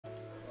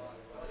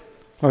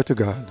Glory to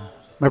God.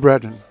 My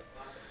brethren,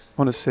 I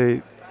want to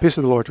say peace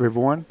of the Lord to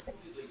everyone.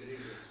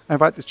 I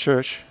invite the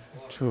church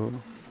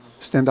to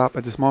stand up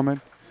at this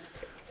moment.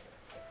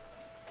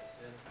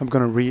 I'm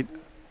going to read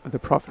the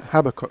prophet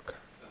Habakkuk.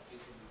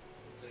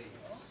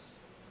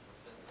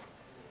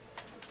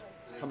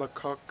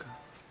 Habakkuk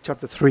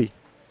chapter 3.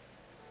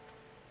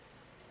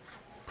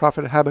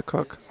 Prophet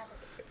Habakkuk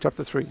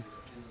chapter 3.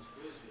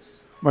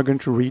 We're going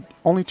to read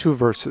only 2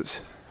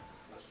 verses.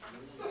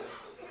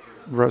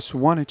 Verse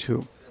 1 and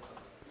 2.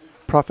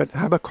 Prophet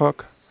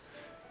Habakkuk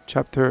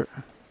chapter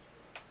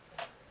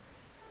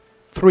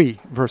 3,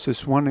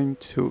 verses 1 and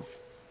 2.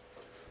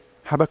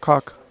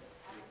 Habakkuk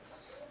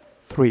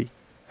 3.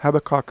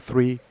 Habakkuk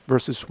 3,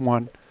 verses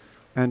 1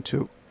 and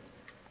 2.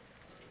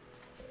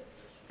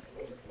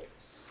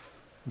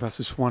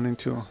 Verses 1 and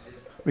 2.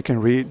 We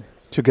can read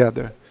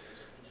together.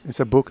 It's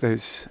a book that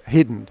is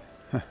hidden.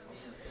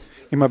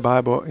 In my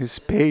Bible, it's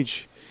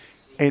page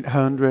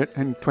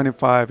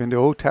 825 in the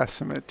Old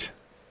Testament.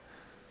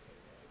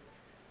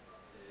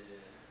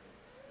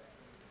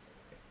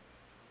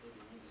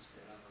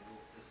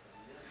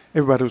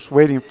 Everybody was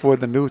waiting for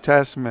the New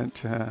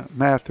Testament,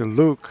 Matthew,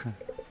 Luke,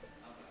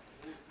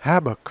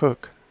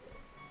 Habakkuk.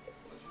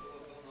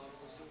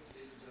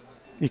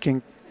 You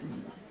can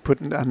put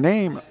a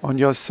name on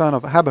your son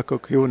of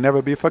Habakkuk. He will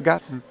never be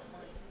forgotten.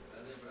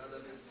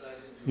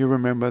 You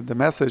remember the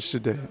message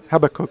today.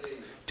 Habakkuk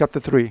chapter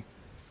 3.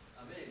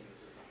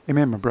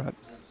 Amen, my brother.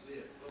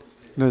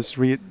 Let's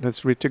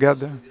read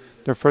together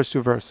the first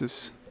 2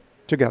 verses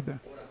together.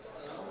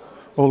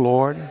 O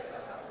Lord,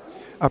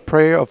 a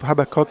prayer of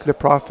Habakkuk the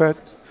prophet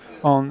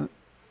on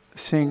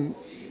single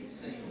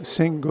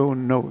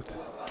note.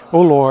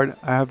 O Lord,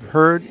 I have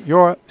heard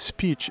your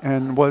speech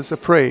and was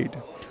afraid.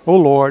 O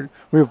Lord,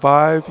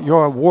 revive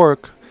your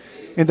work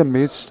in the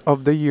midst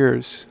of the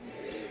years.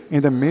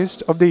 In the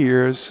midst of the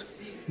years,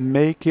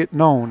 make it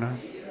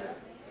known.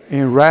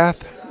 In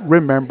wrath,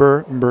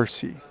 remember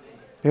mercy.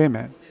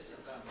 Amen.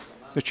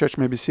 The church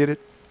may be seated.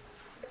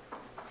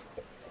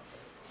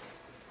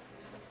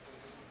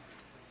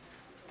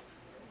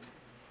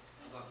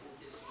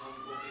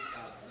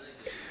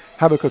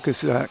 Habakkuk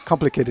is a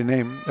complicated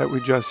name that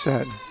we just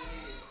said,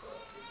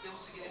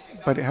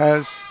 but it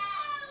has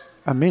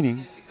a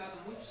meaning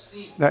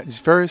that is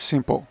very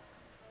simple.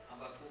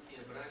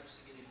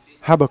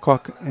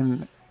 Habakkuk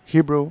in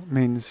Hebrew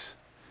means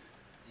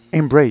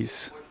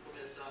embrace.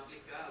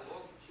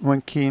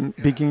 One can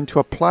begin to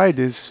apply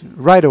this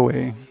right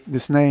away,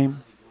 this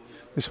name,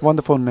 this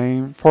wonderful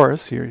name for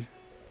us here,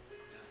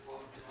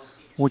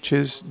 which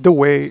is the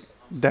way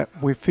that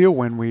we feel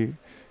when we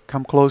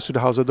come close to the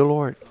house of the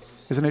Lord.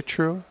 Isn't it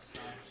true?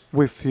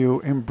 We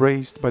feel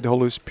embraced by the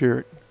Holy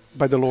Spirit,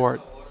 by the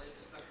Lord.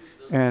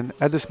 And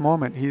at this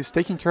moment, He is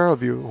taking care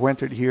of you who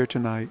entered here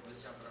tonight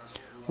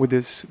with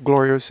this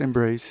glorious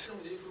embrace.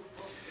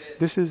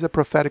 This is a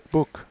prophetic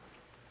book.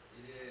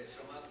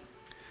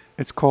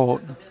 It's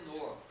called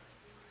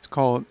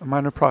a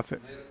minor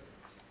prophet.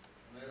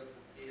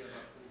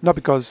 Not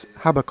because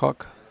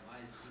Habakkuk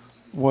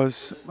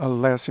was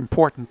less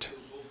important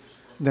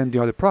than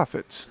the other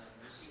prophets,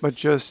 but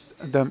just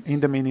in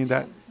the meaning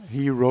that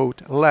he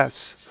wrote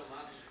less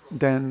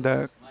than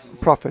the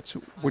prophets,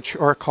 which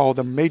are called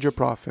the major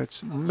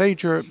prophets.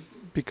 Major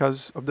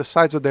because of the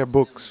size of their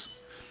books.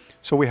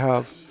 So we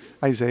have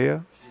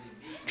Isaiah,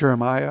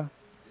 Jeremiah,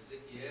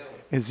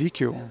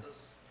 Ezekiel.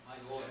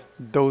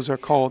 Those are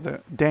called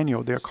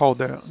Daniel. They're called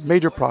the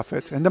major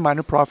prophets. And the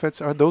minor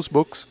prophets are those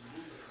books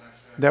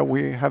that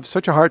we have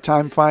such a hard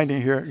time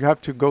finding here. You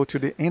have to go to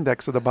the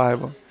index of the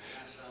Bible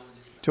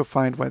to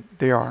find what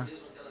they are.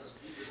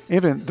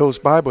 Even those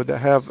Bibles that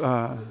have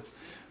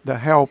the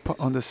help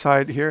on the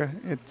side here,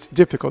 it's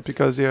difficult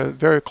because they are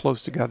very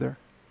close together.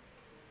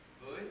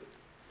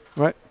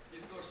 Right?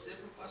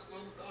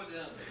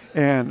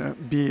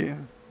 And be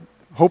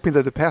hoping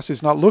that the pastor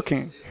is not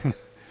looking.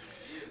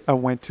 I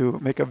went to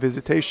make a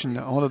visitation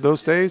on one of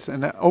those days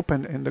and I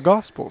opened in the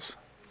Gospels.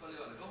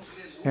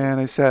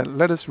 And I said,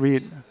 let us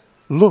read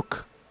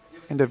Luke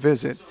in the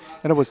visit.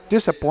 And I was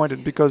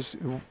disappointed because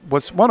it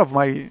was one of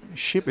my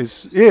sheep.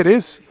 It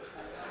is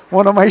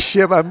one of my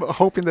sheep. I'm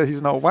hoping that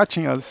he's not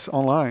watching us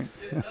online.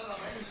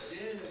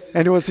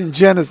 And it was in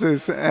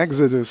Genesis,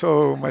 Exodus.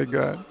 Oh my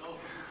God.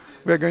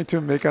 We're going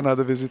to make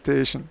another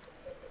visitation.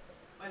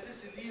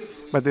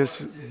 But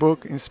this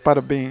book, in spite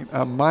of being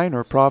a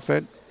minor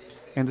prophet,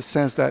 in the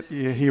sense that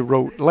he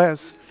wrote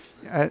less,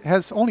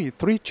 has only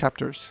 3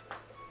 chapters.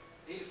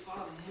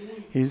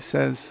 He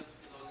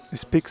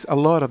speaks a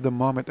lot of the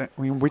moment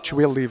in which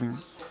we're living.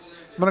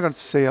 I'm not going to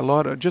say a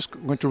lot. I'm just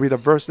going to read a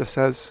verse that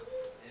says,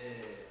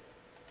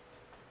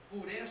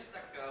 I'm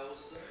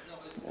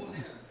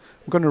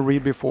going to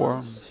read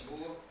before.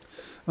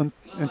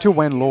 Until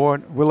when,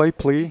 Lord, will I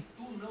plead,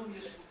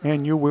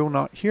 and you will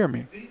not hear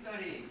me?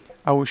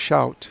 I will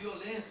shout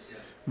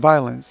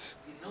violence,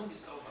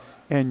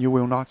 and you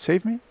will not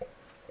save me?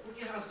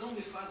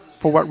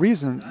 For what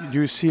reason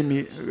do you see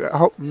me,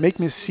 make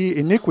me see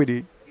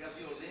iniquity?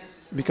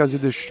 Because the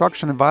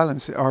destruction and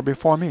violence are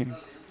before me.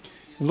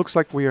 It looks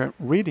like we are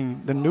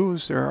reading the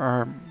news that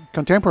are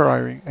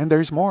contemporary, and there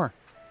is more.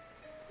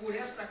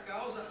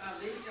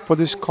 For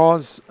this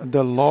cause,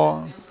 the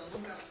law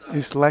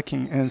is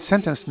lacking, and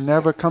sentence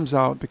never comes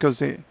out because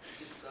the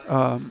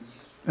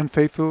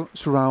unfaithful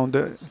surround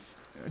the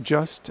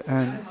just,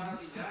 and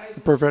the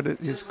perverted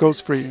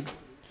goes free.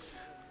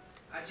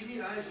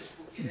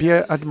 Be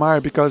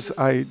admired because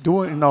I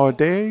do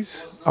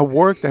nowadays a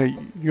work that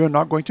you're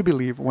not going to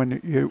believe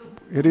when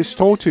it is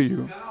told to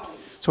you.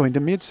 So in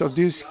the midst of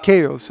this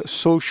chaos,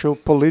 social,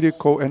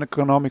 political, and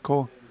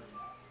economical,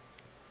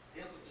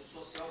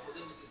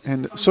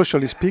 and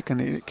socially speaking,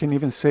 it can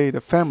even say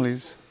the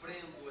families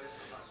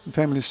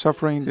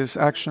suffering these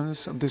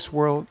actions of this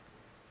world,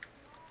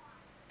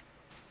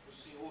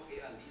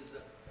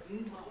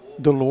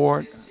 the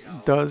Lord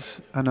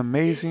does an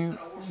amazing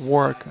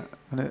work,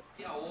 an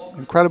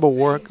incredible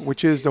work,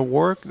 which is the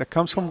work that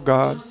comes from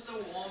God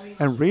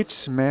and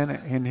reaches man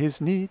in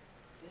his need.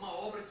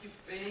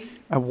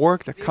 A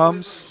work that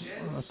comes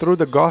through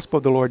the gospel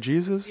of the Lord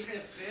Jesus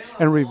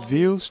and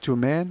reveals to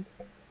man,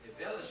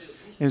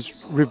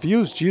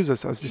 reveals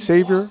Jesus as the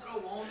Savior,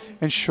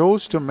 and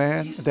shows to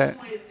man that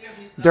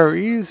there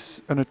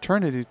is an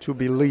eternity to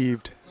be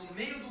lived.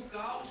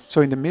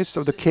 So in the midst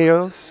of the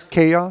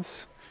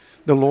chaos,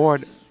 the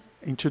Lord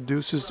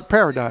introduces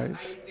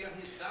paradise.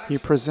 He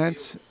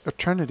presents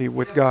eternity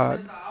with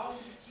God.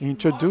 He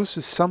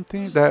introduces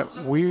something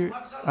that we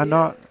are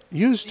not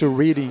used to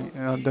reading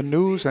the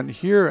news and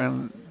hear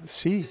and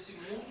see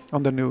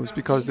on the news,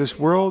 because this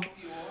world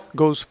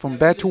goes from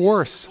bad to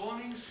worse.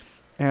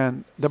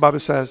 And the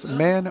Bible says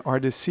men are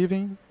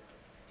deceiving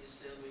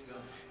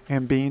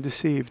and being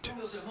deceived.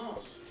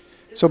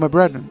 So my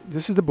brethren,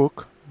 this is the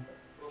book,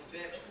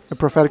 a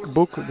prophetic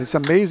book, this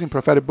amazing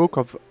prophetic book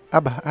of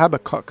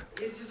Habakkuk.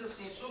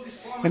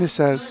 And he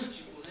says,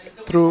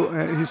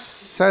 he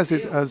says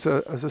it as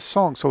a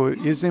song, so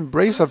it's the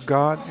embrace of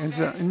God, and it's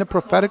in the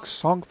prophetic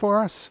song for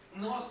us.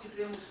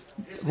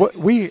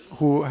 We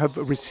who have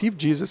received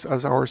Jesus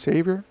as our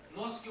Savior,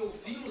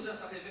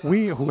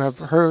 we who have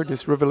heard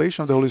this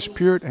revelation of the Holy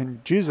Spirit,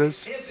 and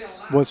Jesus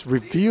was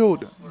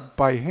revealed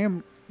by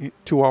Him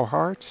to our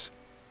hearts,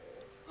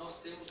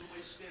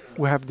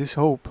 we have this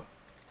hope.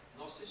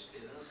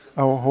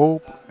 Our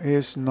hope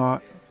is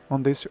not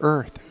on this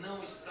earth.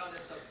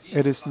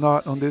 It is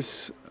not on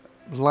this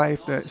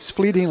life, that's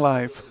fleeting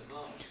life.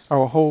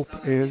 Our hope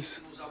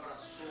is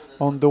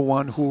on the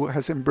one who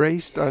has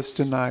embraced us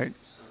tonight,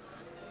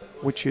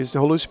 which is the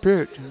Holy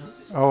Spirit.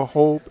 Our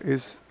hope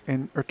is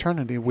in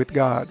eternity with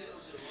God.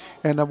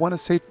 And I want to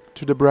say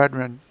to the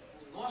brethren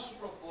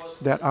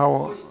that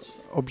our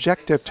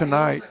objective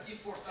tonight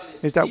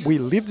is that we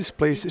leave this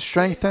place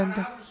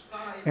strengthened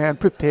and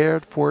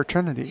prepared for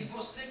eternity.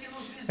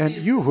 And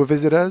you who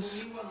visit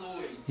us,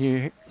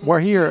 we're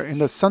here in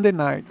the Sunday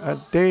night, a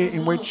day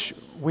in which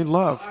we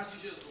love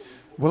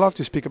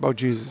to speak about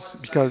Jesus,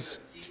 because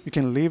you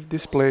can leave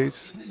this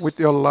place with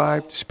your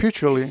life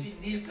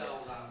spiritually,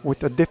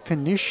 with a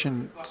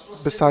definition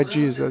beside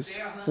Jesus,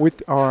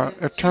 with our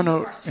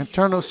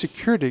eternal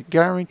security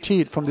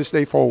guaranteed from this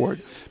day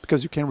forward,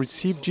 because you can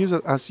receive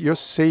Jesus as your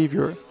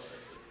Savior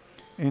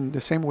in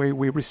the same way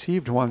we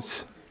received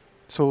once.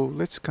 So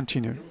let's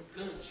continue.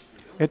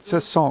 It's a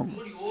song.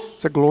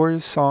 It's a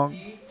glorious song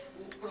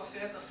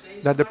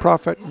that the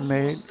prophet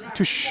made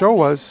to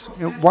show us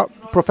in what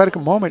prophetic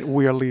moment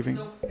we are living.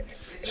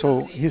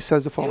 So he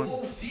says the following: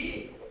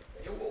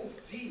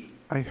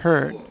 I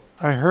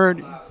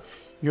heard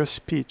your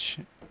speech,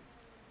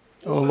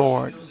 O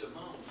Lord.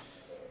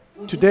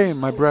 Today,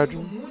 my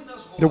brethren,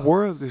 the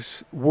world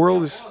is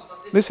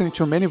listening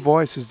to many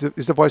voices.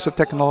 It's the voice of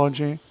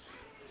technology.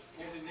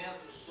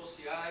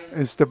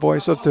 It's the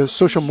voice of the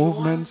social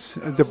movements,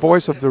 the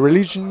voice of the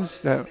religions,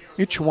 that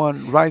each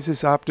one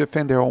rises up to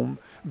defend their own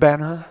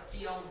banner.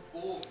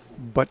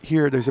 But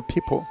here there's a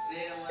people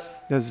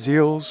that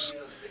zeals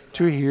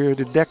to hear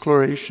the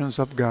declarations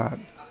of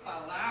God,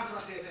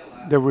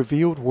 the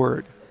revealed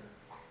word.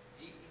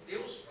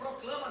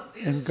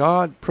 And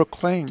God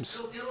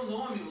proclaims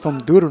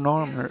from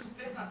Deuteronomy,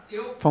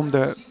 from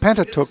the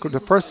Pentateuch, the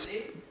first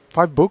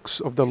 5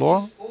 books of the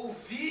law,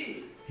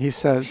 He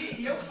says,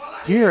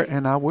 hear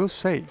and I will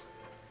say.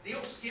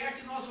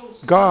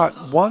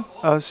 God wants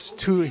us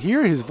to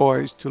hear His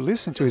voice, to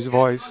listen to His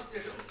voice.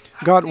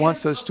 God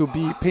wants us to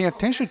be paying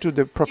attention to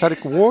the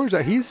prophetic words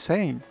that He's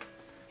saying.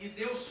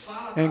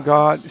 And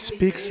God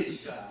speaks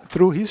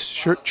through His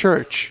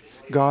church.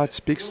 God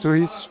speaks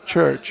through His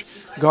church.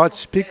 God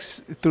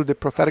speaks through the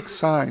prophetic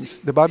signs.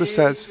 The Bible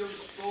says,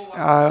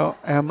 I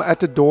am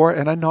at the door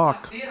and I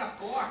knock.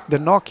 The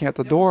knocking at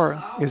the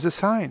door is a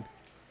sign.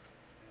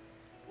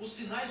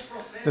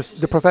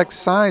 The prophetic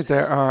signs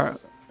that are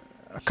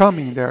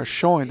coming, they are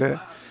showing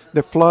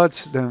the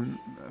floods, the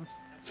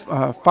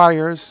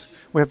fires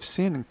we have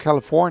seen in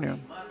California,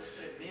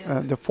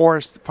 the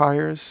forest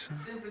fires.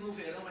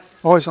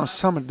 Always on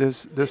summer,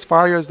 these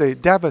fires, they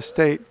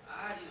devastate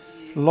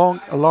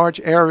large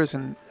areas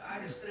and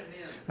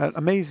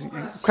amazing,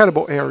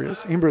 incredible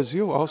areas. In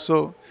Brazil,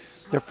 also,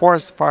 the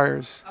forest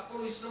fires,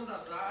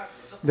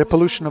 the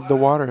pollution of the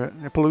water,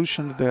 the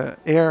pollution of the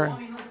air.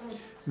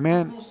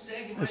 Man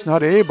is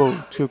not able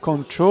to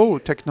control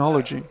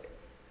technology.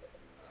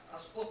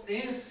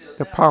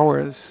 The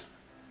powers,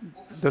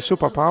 the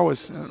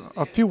superpowers.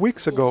 A few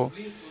weeks ago,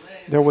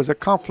 there was a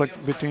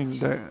conflict between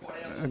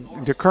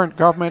the current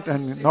government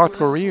and North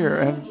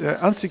Korea, and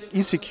the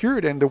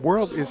insecurity, and the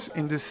world is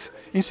in this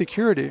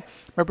insecurity.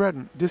 My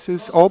brethren, this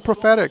is all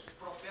prophetic.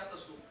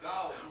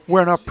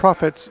 We're not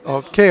prophets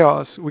of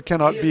chaos. We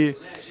cannot be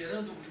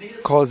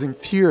causing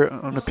fear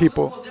on the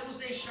people.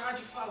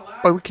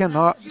 But we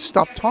cannot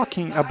stop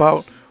talking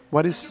about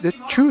what is the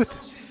truth,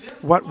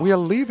 what we are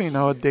living in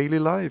our daily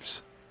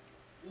lives.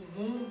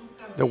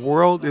 The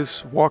world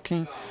is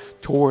walking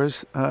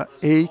towards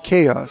a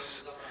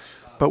chaos,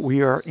 but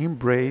we are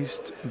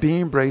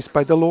being embraced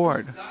by the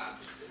Lord.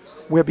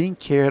 We are being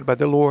cared by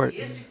the Lord.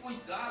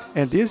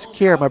 And this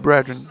care, my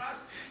brethren,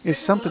 is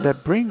something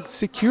that brings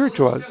security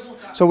to us.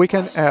 So we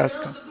can ask,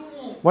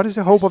 what is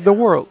the hope of the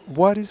world?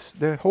 What is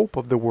the hope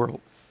of the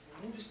world?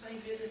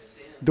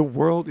 The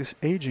world is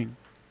aging.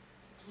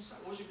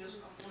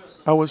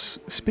 I was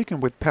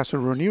speaking with Pastor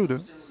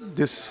Ronildo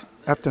this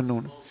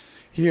afternoon.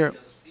 Here,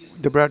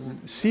 the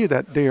brethren see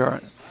that they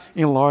are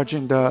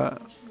enlarging the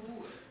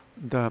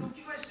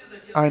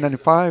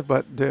I-95,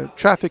 but the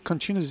traffic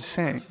continues the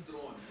same.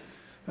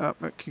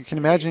 You can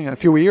imagine in a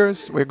few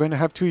years we're going to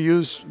have to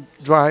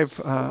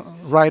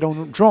ride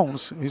on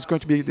drones. It's going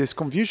to be this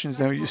confusion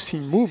that you see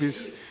in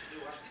movies.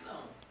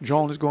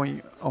 Drone is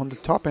going on the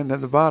top and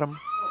at the bottom.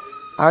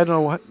 I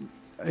don't know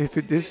if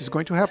this is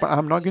going to happen.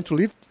 I'm not going to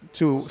live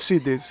to see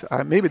this.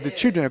 Maybe the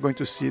children are going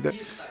to see that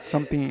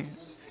something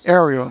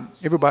aerial,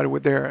 everybody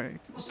with their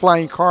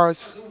flying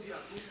cars,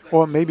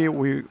 or maybe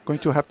we're going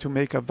to have to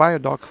make a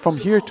viaduct from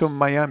here to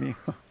Miami.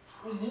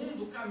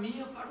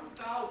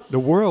 The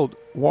world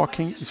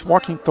is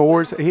walking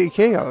towards a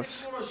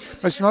chaos.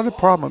 But it's not a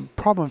problem.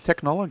 Problem of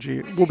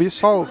technology will be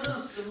solved.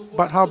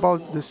 But how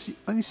about this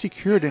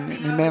insecurity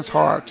in man's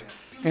heart,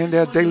 and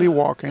their daily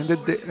walk,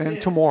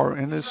 and tomorrow,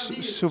 and the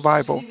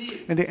survival,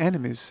 and the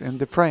enemies, and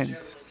the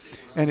friends?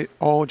 And it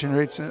all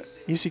generates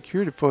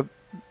insecurity for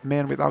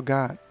man without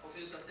God.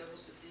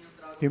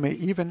 You may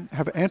even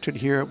have entered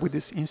here with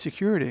this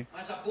insecurity.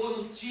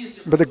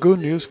 But the good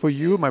news for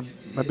you, my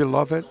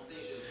beloved,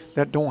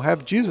 that don't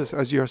have Jesus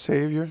as your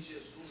Savior,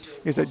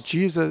 is that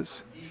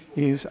Jesus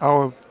is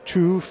our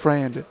true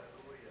friend.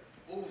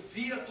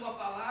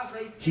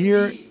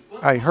 Here,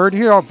 I heard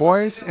your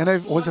voice and I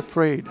was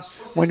afraid.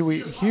 When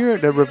we hear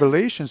the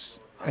revelations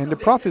and the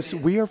prophets,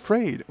 we are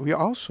afraid. We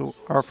also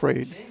are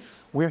afraid.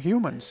 We are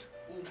humans.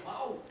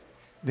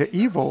 The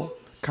evil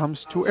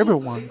comes to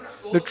everyone.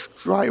 The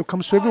trial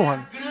comes to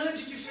everyone.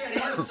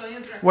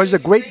 What is the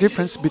great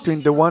difference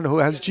between the one who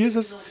has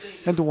Jesus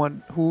and the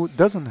one who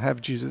doesn't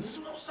have Jesus?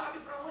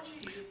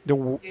 The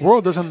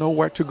world doesn't know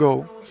where to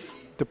go.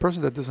 The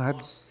person that doesn't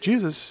have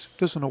Jesus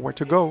doesn't know where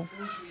to go.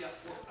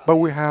 But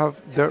we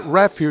have the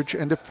refuge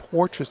and the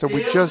fortress that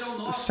we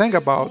just sang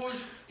about.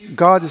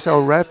 God is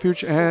our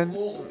refuge and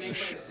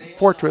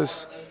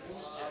fortress,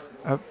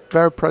 a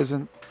very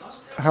present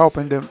help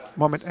in the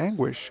moment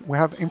anguish. We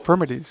have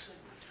infirmities.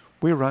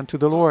 We run to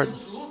the Lord.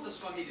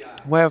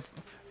 We have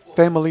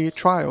family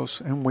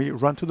trials, and we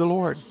run to the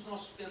Lord.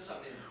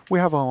 We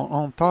have our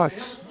own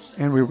thoughts,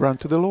 and we run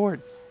to the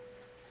Lord.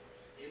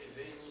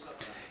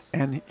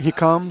 And He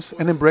comes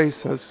and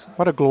embraces us.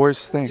 What a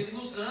glorious thing.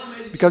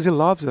 Because He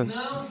loves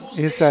us.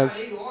 He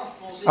says,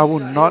 I will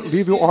not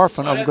leave you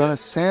orphan. I'm going to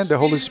send the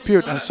Holy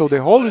Spirit. And so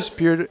the Holy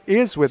Spirit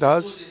is with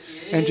us.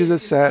 And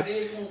Jesus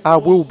said, I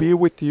will be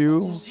with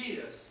you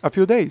a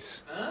few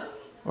days.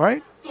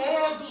 Right?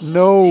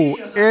 No,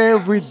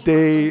 every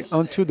day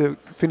until the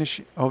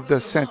finish of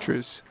the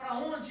centuries.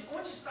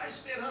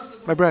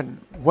 My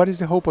brethren, what is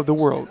the hope of the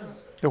world?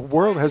 The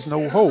world has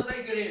no hope.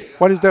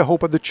 What is the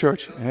hope of the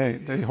church? Hey,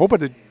 the hope of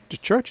the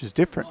church is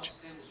different.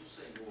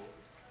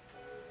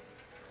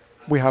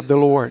 We have the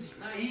Lord.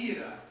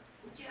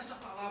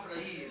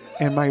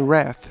 And my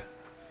wrath.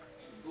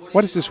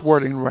 What is this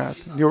word in wrath?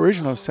 The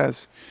original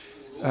says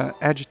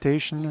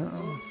agitation,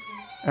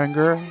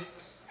 anger,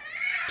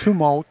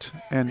 tumult,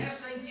 and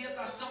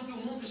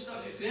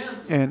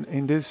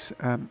in this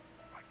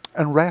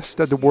unrest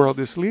that the world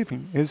is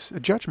living is a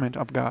judgment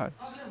of God.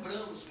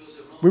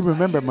 We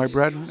remember, my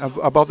brethren,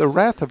 about the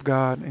wrath of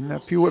God in a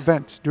few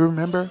events. Do you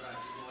remember?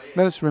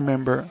 Let us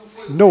remember.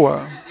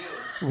 Noah,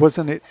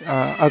 wasn't it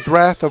a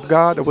wrath of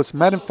God that was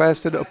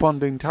manifested upon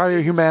the entire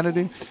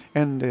humanity,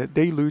 and the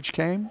deluge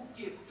came?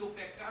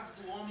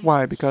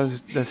 Why?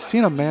 Because the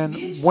sin of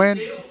man went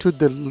to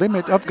the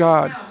limit of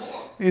God.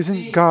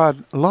 Isn't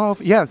God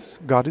love? Yes,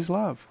 God is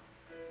love.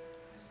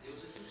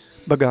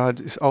 But God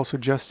is also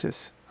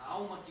justice.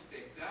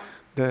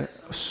 The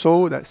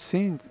soul that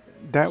sinned,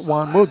 that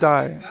one will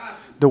die.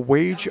 The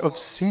wage of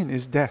sin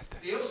is death.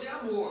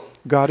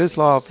 God is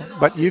love.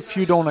 But if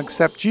you don't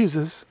accept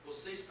Jesus,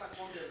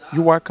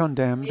 you are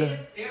condemned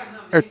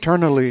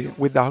eternally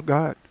without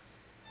God.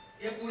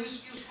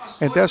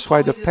 And that's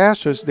why the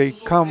pastors, they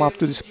come up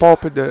to this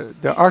pulpit,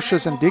 the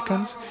ushers and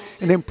deacons,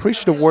 and then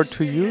preach the word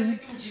to you.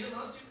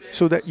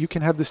 so that you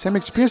can have the same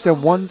experience that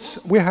once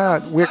we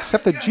had. We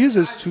accepted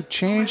Jesus to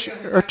change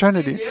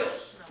eternity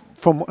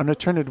from an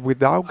eternity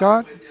without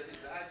God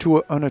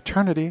to an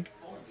eternity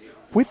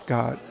with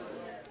God.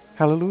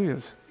 Hallelujah.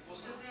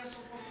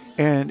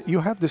 And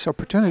you have this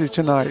opportunity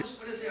tonight.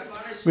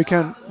 We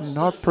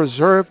cannot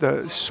preserve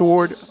the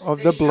sword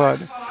of the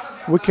blood.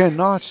 We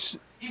cannot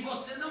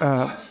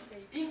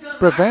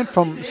prevent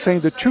from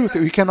saying the truth.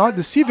 You cannot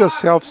deceive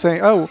yourself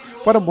saying, oh,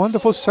 what a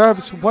wonderful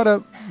service, what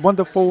a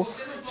wonderful,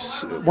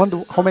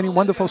 how many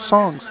wonderful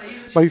songs.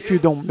 But if you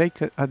don't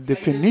make a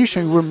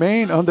definition, you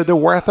remain under the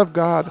wrath of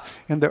God.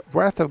 And the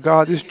wrath of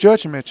God is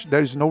judgment.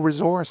 There is no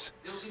resource.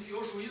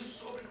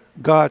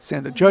 God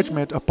sent a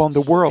judgment upon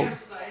the world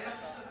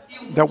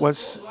that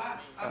was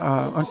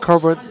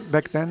uncovered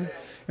back then.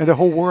 In the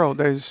whole world,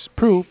 there is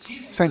proof,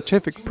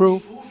 scientific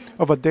proof,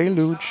 of a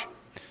deluge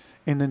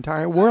in the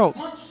entire world.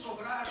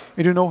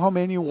 And you know how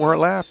many were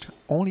left?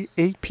 Only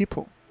 8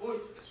 people.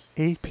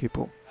 8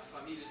 people.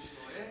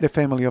 The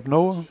family of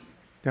Noah,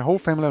 the whole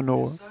family of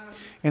Noah.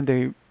 And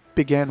they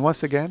began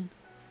once again,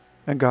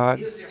 and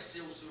God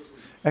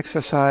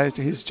exercised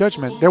his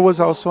judgment. There was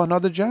also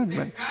another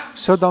judgment,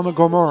 Sodom and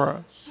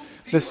Gomorrah.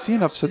 The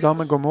sin of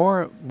Sodom and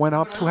Gomorrah went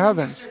up to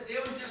heavens.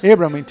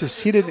 Abraham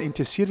interceded,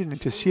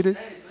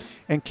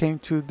 and came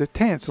to the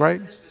 10th,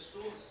 right?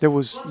 There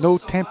was no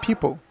 10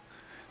 people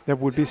that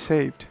would be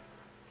saved.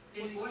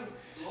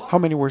 How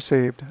many were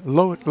saved?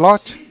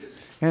 Lot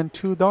and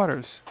 2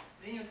 daughters.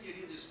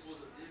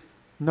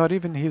 Not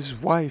even his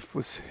wife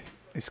was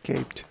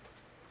escaped.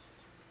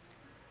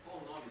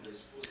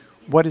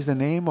 What is the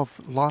name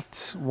of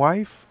Lot's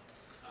wife?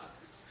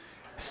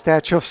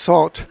 Statue of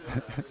salt.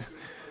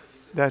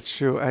 That's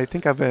true. I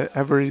think I've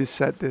already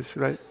said this,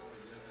 right?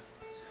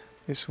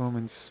 This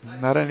woman's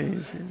not an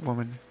easy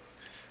woman.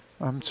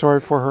 I'm sorry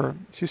for her.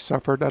 She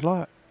suffered a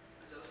lot.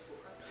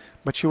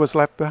 But she was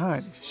left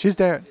behind. She's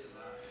there.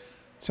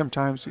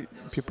 Sometimes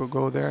people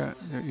go there.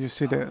 You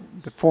see the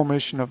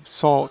formation of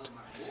salt.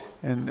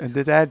 And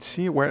the Dead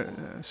Sea, where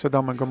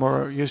Sodom and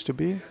Gomorrah used to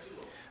be,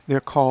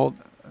 they're called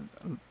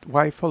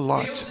wife of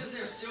Lot.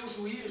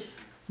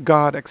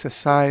 God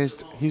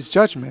exercised his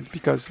judgment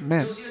because,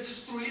 man,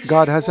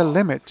 God has a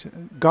limit.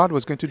 God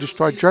was going to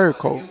destroy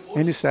Jericho.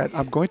 And he said,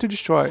 I'm going to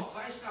destroy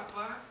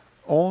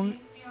only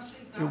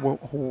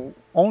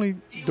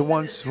the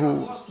ones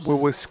who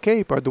will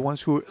escape are the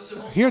ones who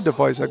hear the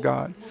voice of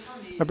God.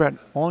 But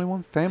only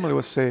one family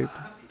was saved.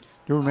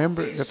 You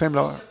remember the family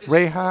of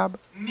Rahab?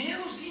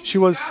 She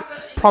was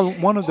probably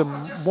one of the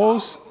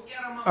most,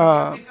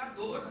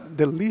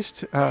 the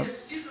least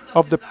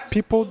of the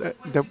people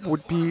that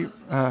would be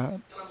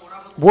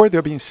worthy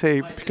of being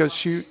saved, because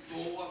she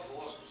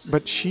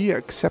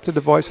accepted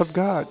the voice of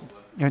God,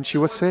 and she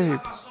was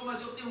saved.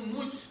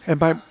 And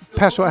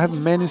Pastor, I have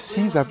many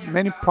sins, I have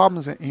many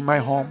problems in my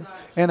home,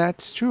 and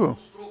that's true.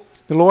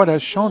 The Lord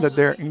has shown that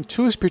there are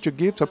 2 spiritual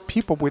gifts of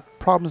people with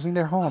problems in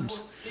their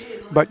homes,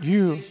 but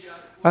you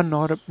are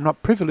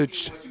not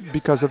privileged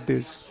because of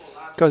this.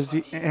 Because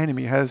the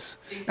enemy has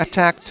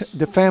attacked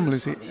the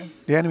families.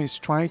 The enemy is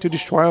trying to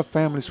destroy our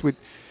families with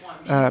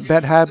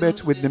bad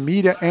habits, with the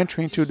media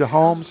entering into the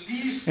homes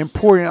and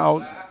pouring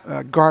out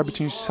garbage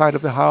inside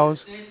of the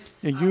house.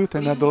 The youth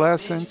and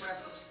adolescents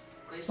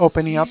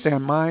opening up their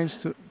minds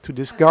to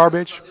this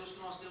garbage.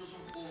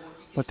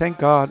 But thank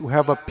God we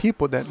have a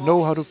people that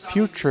know how to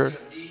filter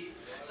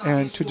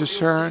and to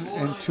discern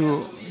and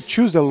to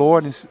choose the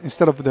Lord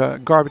instead of the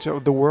garbage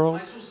of the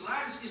world.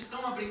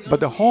 But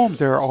the homes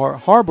that are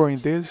harboring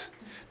this,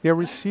 they are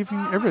receiving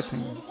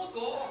everything.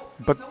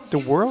 But the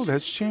world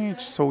has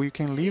changed, so you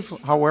can live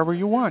however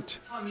you want.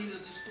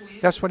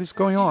 That's what is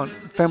going on.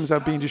 Families are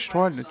being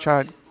destroyed. The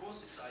child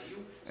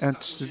and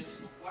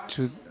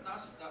to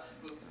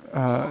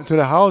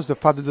the house, the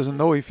father doesn't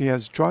know if he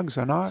has drugs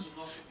or not,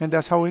 and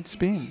that's how it's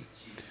been.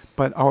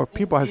 But our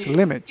people has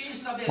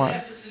limits.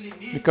 Why?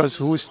 Because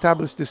who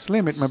established this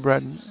limit, my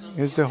brethren,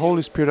 is the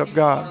Holy Spirit of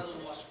God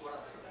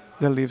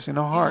that lives in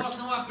our hearts.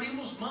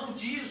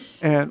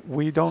 And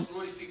we don't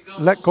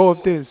let go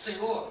of this.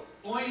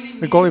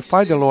 We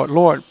glorify the Lord.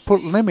 Lord,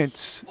 put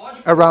limits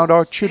around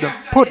our children.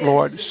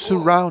 Lord,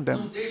 surround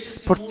them.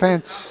 Put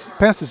fences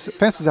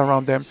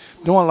around them.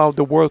 Don't allow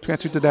the world to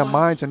enter into their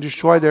minds and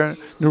destroy their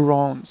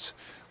neurons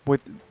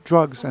with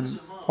drugs and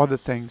other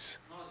things.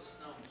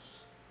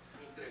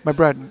 My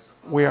brethren,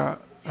 we are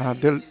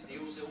delivering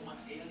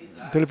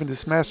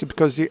this message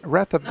because the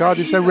wrath of God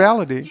is a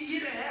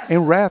reality.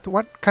 And wrath,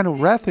 what kind of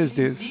wrath is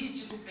this?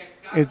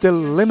 It's the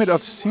limit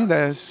of sin that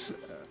has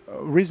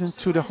risen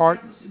to the heart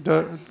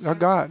of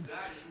God.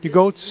 You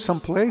go to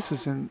some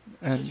places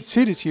and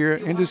cities here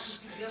in this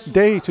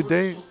day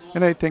today,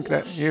 and I think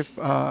that if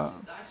an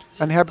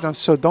inhabitant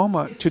of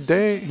Sodoma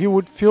today, he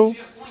would feel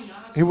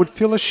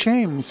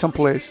ashamed in some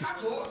places.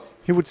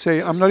 He would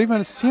say, I'm not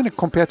even a sinner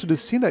compared to the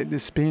sin that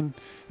is being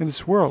in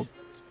this world.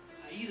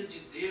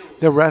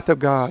 The wrath of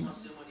God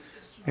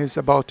is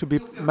about to be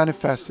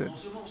manifested.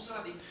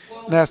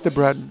 And ask the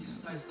brethren,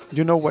 do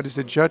you know what is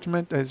the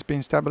judgment that is being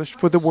established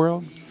for the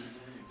world?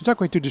 It's not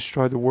going to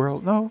destroy the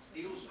world, no.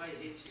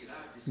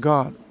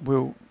 God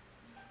will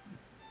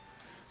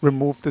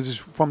remove this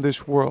from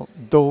this world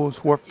those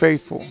who are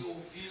faithful,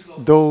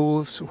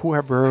 those who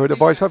have heard the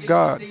voice of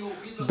God,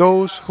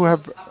 those who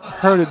have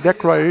heard the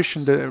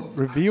declaration, the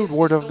revealed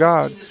word of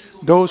God,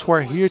 those who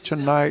are here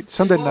tonight,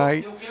 Sunday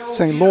night,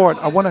 saying, Lord,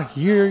 I want to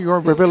hear your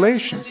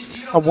revelation.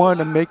 I want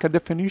to make a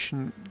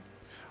definition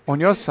on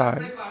your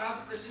side.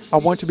 I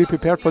want to be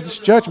prepared for this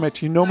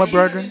judgment. You know, my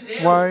brethren,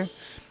 why?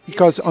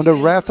 Because on the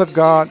wrath of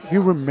God, He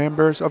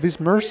remembers of His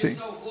mercy.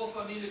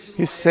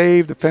 He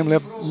saved the family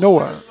of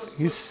Noah.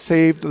 He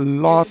saved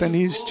Lot and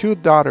his 2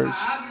 daughters.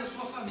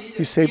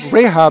 He saved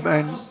Rahab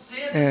and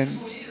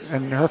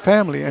her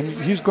family.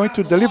 And He's going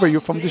to deliver you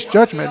from this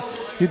judgment.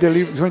 He's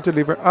going to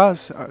deliver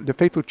us, the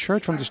faithful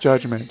church, from this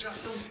judgment.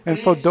 And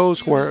for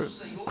those who are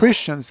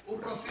Christians,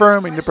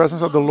 firm in the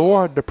presence of the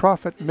Lord, the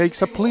prophet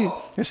makes a plea.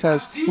 He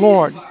says,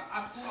 Lord,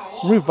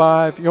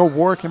 revive your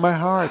work in my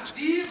heart.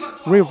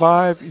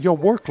 Revive your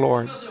work,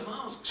 Lord.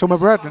 So, my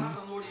brethren,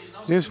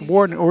 this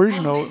word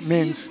original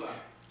means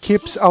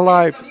keeps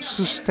alive,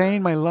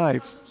 sustain my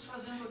life.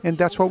 And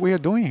that's what we are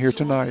doing here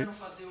tonight.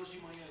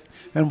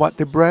 And what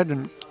the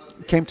brethren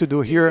came to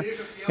do here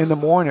in the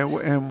morning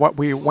and what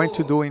we went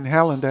to do in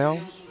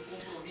Hallandale,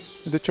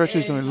 the church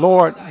is doing.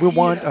 Lord, we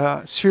want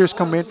a serious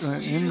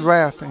commitment in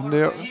wrath, in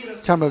the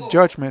time of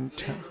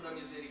judgment.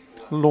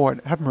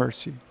 Lord, have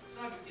mercy.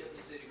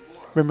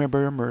 Remember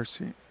your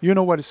mercy. You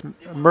know what is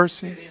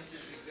mercy?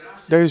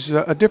 There is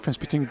a difference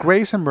between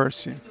grace and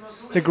mercy.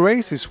 The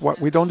grace is what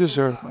we don't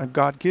deserve, and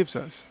God gives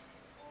us.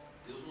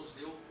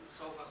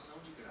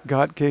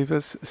 God gave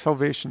us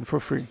salvation for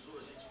free.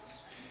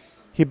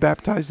 He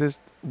baptized us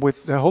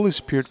with the Holy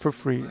Spirit for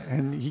free,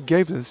 and He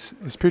gave us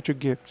spiritual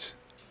gifts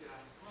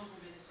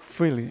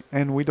freely,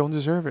 and we don't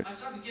deserve it.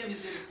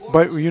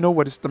 But you know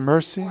what is the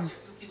mercy?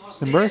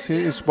 The mercy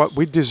is what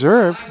we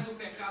deserve.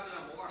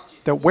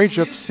 The wage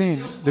of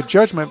sin, the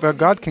judgment of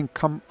God can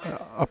come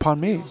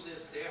upon me.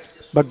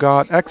 But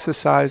God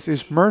exercised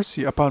His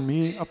mercy upon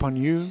me, upon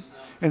you,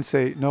 and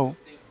say, no,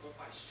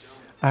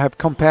 I have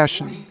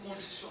compassion.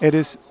 It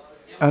is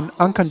an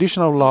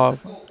unconditional love.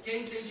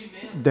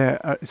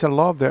 It's a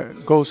love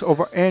that goes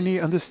over any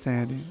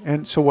understanding.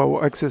 And so I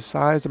will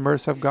exercise the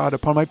mercy of God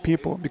upon my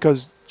people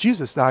because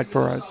Jesus died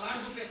for us.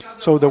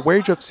 So the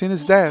wage of sin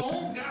is death.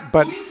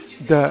 But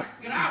the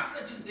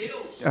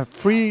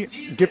free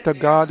gift of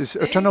God is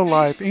eternal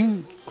life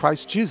in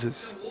Christ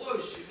Jesus.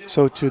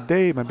 So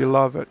today, my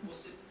beloved,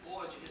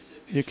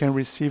 you can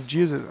receive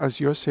Jesus as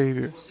your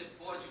Savior.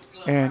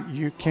 And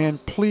you can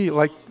plead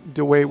like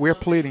the way we're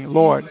pleading.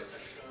 Lord,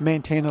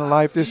 maintain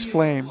alive this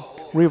flame.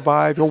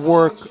 Revive your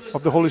work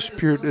of the Holy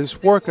Spirit,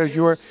 this work that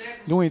you are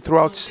doing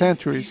throughout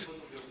centuries.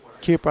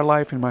 Keep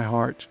alive in my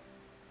heart.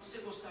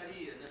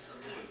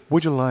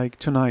 Would you like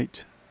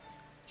tonight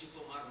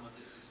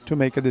to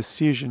make a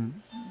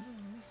decision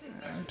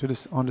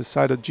on the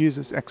side of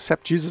Jesus,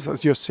 accept Jesus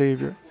as your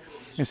Savior,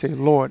 and say,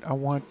 Lord, I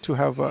want to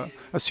have a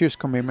serious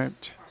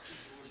commitment.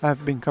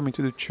 I've been coming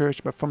to the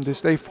church, but from this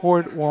day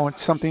forward, I want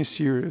something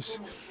serious.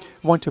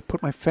 I want to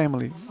put my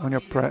family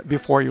on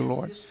before you,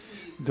 Lord.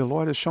 The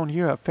Lord has shown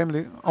here a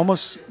family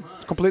almost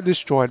completely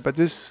destroyed, but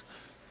this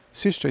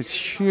sister is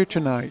here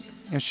tonight,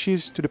 and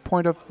she's to the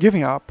point of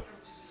giving up.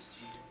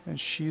 And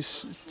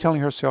she's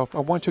telling herself, I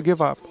want to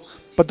give up.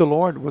 But the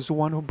Lord was the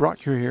one who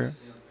brought you here.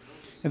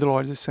 And the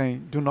Lord is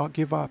saying, do not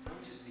give up.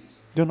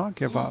 Do not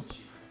give up.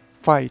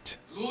 Fight.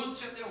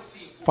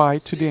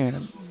 Fight to the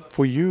end.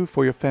 For you,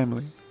 for your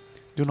family.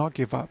 Do not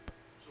give up.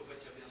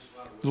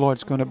 The Lord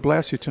is going to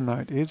bless you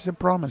tonight. It's a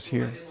promise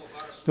here.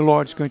 The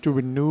Lord is going to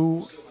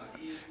renew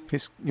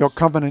your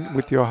covenant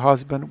with your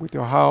husband, with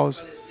your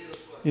house.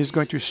 He's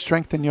going to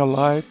strengthen your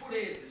life.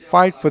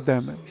 Fight for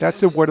them.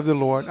 That's the word of the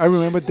Lord. I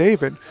remember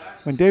David.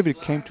 When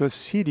David came to a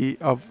city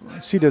of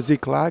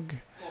Ziklag,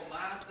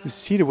 the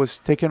city was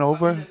taken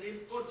over.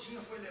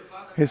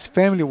 His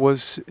family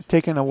was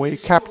taken away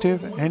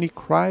captive, and he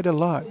cried a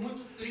lot.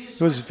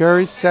 He was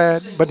very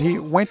sad, but he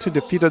went to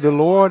the feet of the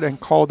Lord and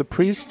called the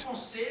priest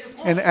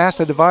and asked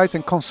advice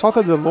and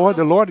consulted the Lord.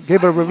 The Lord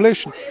gave a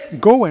revelation.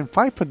 Go and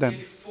fight for them.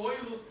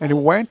 And he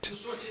went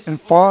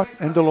and fought,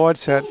 and the Lord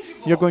said,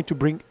 you're going to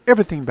bring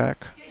everything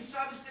back.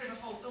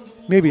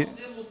 Maybe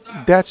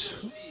that's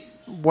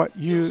what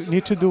you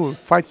need to do.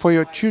 Fight for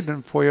your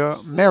children, for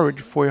your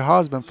marriage, for your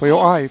husband, for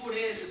your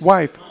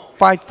wife.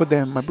 Fight for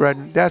them, my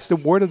brethren. That's the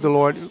word of the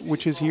Lord,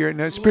 which is here in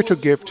a spiritual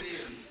gift.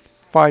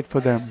 Fight for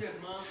them.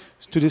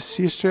 To this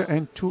sister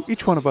and to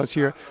each one of us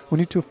here, we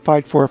need to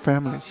fight for our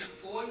families.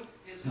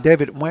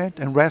 David went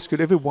and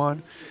rescued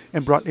everyone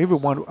and brought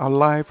everyone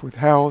alive with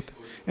health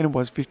and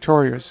was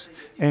victorious.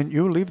 And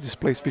you leave this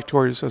place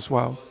victorious as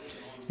well.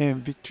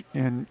 And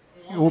you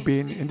will be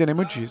in the name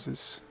of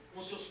Jesus.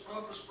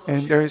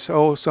 And there is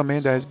also a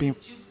man that has been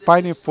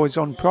fighting for his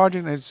own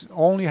project and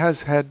only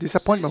has had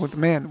disappointment with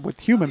men, with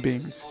human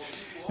beings.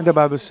 And the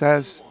Bible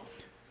says,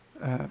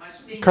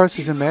 cursed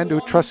is the man who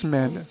trusts in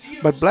man,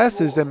 but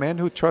blessed is the man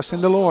who trusts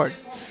in the Lord.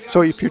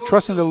 So if you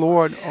trust in the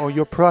Lord or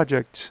your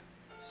projects,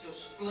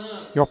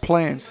 your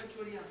plans,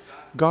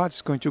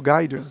 God's going to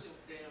guide you.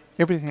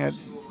 Everything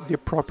the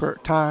proper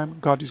time,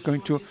 God is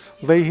going to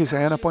lay his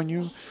hand upon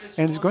you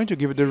and is going to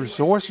give you the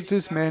resource to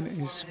this man.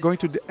 Is going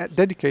to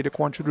dedicate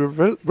according to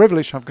the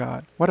revelation of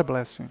God. What a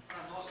blessing.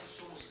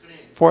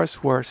 For us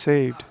who are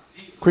saved,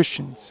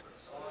 Christians,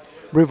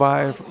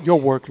 revive your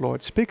work,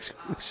 Lord. Speak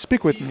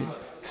with me.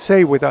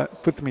 Say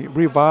with me,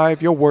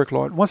 revive your work,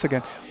 Lord. Once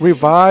again,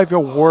 revive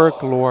your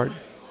work, Lord.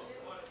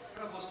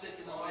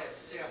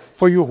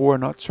 For you who are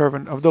not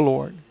servant of the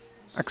Lord,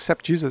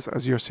 accept Jesus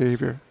as your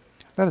Savior.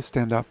 Let us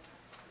stand up.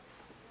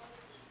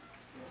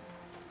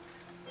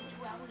 2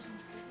 hours and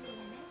 70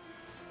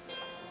 minutes?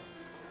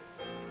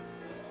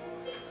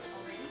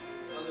 Already?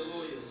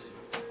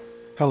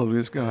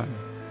 Hallelujah, God.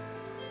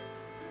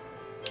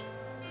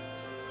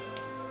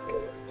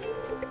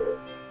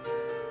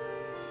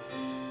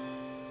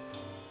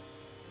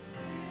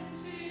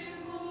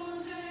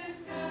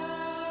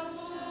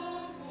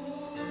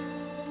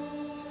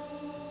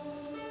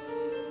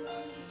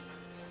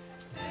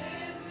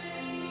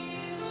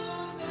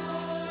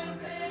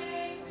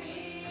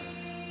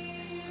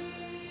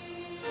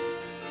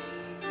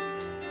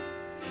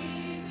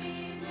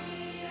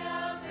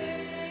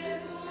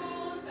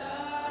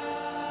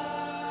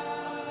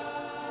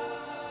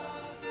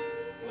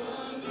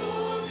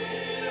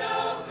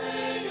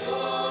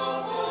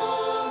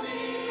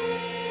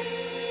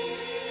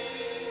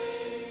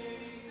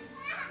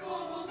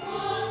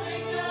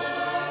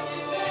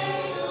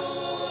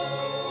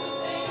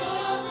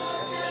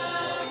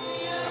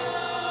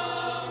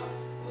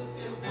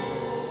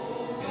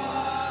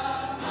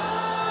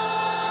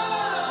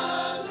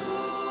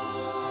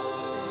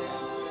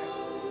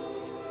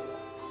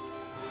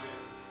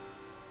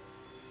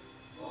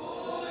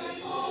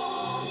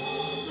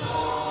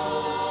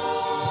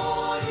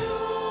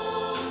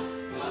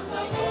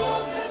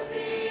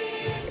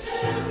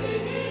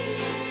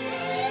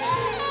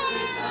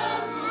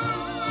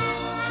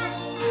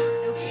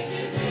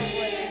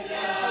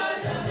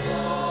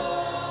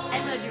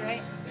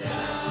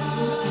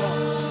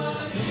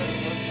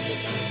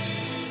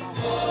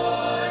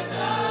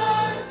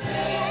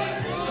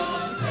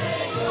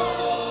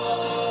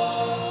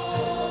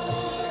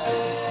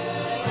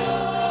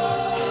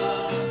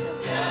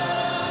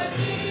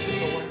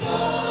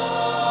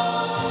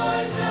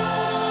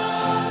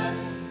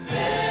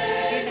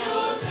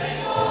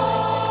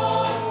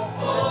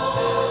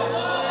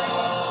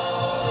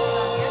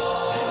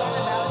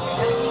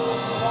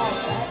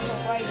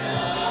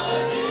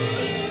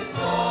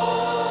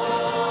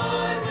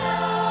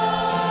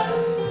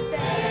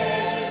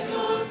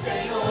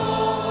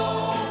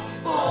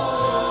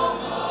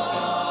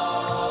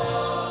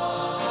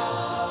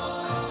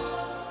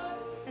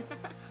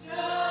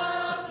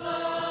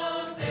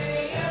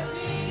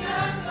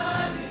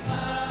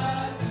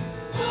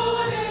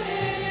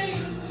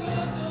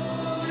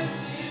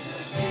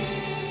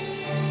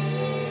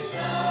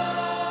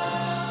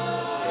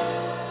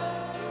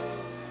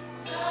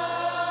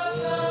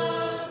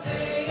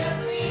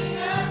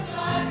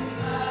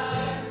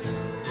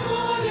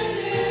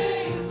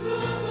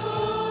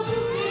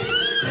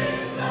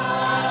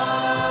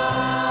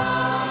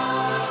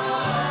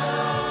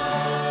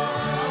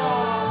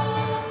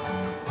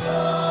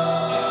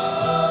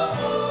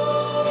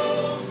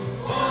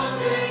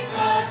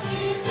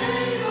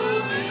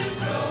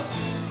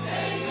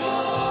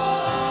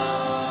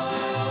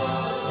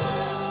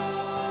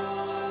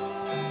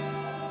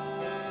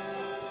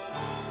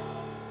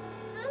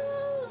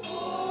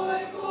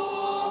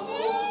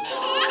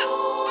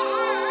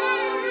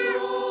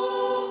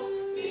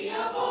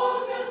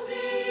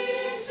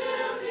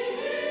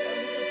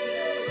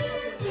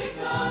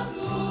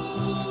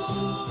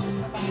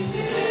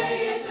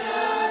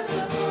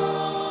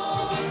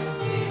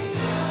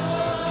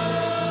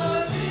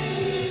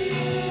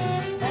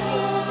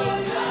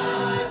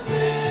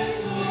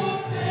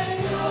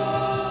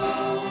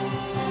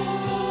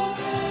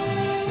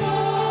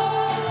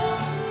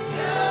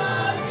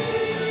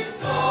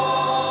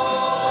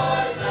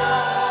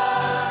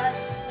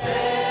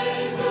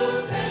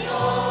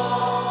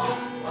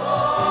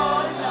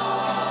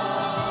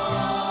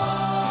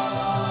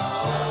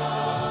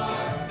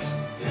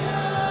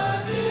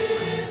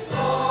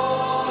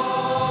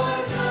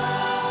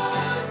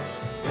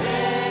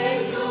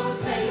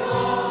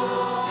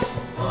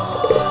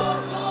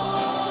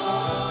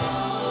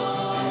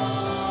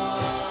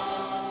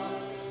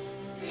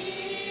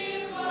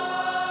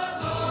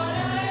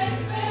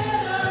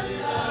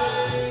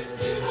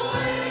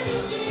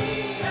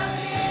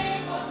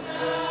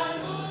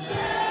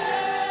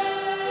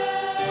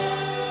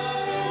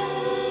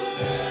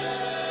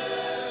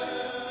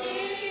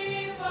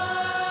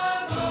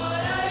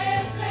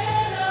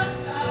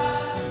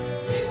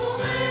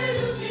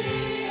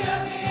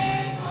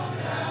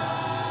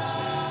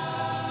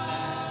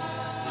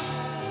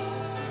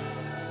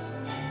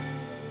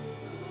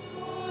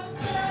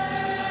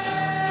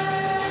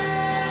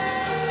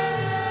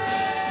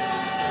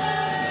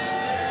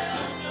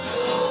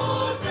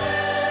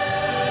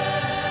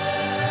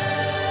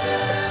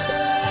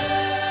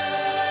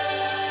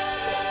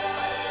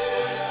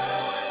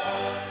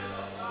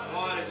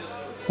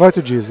 Glory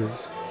to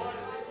Jesus.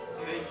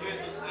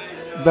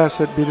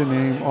 Blessed be the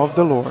name of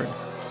the Lord.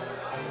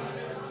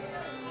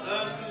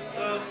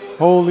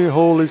 Holy,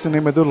 holy is the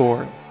name of the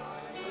Lord.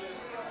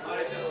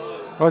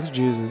 Glory to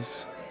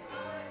Jesus.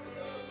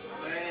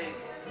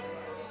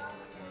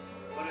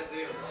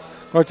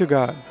 Glory to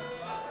God.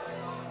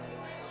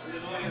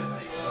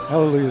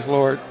 Hallelujah,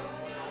 Lord.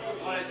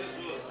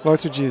 Glory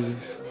to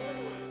Jesus.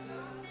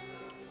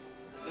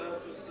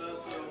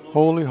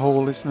 Holy,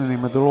 holy is the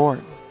name of the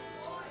Lord.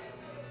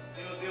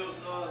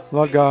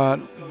 Lord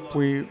God,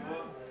 we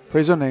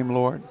praise your name,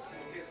 Lord,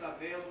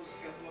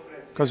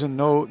 because we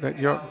know that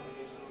your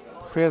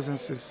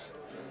presence is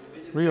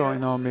real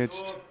in our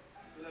midst.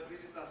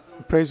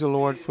 We praise the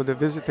Lord for the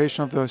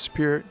visitation of the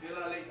Spirit,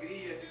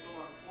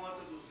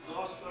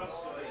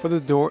 for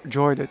the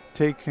joy that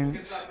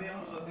takes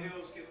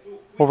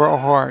over our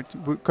heart,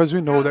 because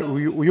we know that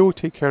you will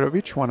take care of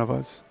each one of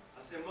us.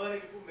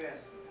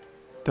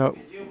 The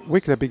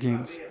week that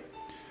begins,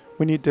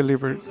 we need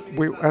delivered.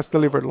 We ask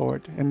delivered,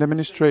 Lord, in the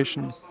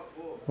ministration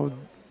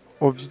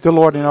of the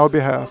Lord in our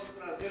behalf,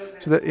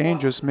 so that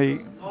angels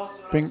may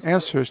bring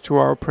answers to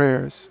our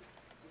prayers,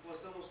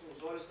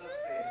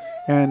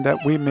 and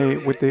that we may,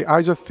 with the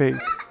eyes of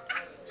faith,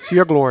 see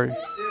your glory.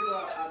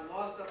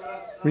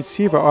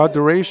 Receive our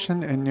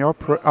adoration and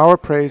our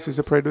praise is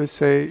a prayer that we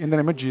say in the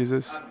name of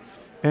Jesus.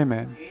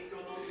 Amen.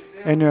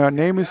 And in your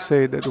name we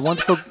say that the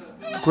wonderful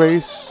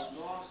grace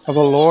of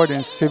our Lord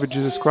and Savior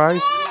Jesus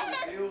Christ,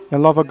 the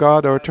love of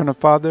God, our eternal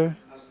Father,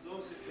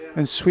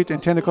 and sweet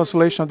and tender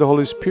consolation of the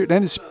Holy Spirit,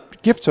 and the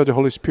gifts of the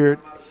Holy Spirit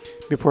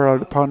be poured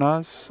out upon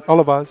us, all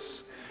of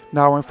us,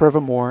 now and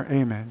forevermore.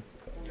 Amen.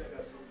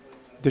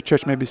 The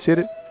church may be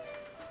seated.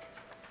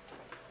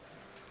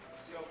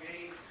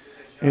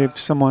 If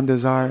someone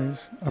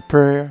desires a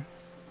prayer,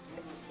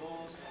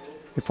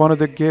 if one of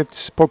the gifts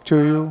spoke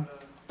to you,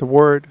 the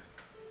word,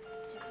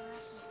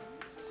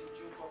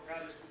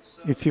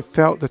 if you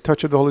felt the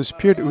touch of the Holy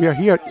Spirit, we are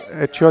here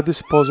at your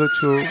disposal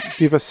to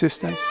give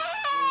assistance.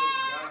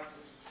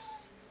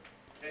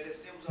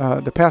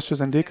 The pastors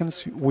and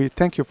deacons, we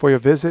thank you for your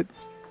visit,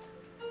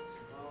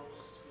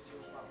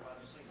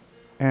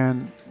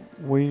 and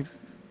we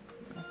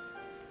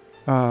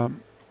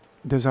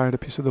desire the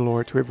peace of the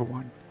Lord to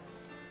everyone.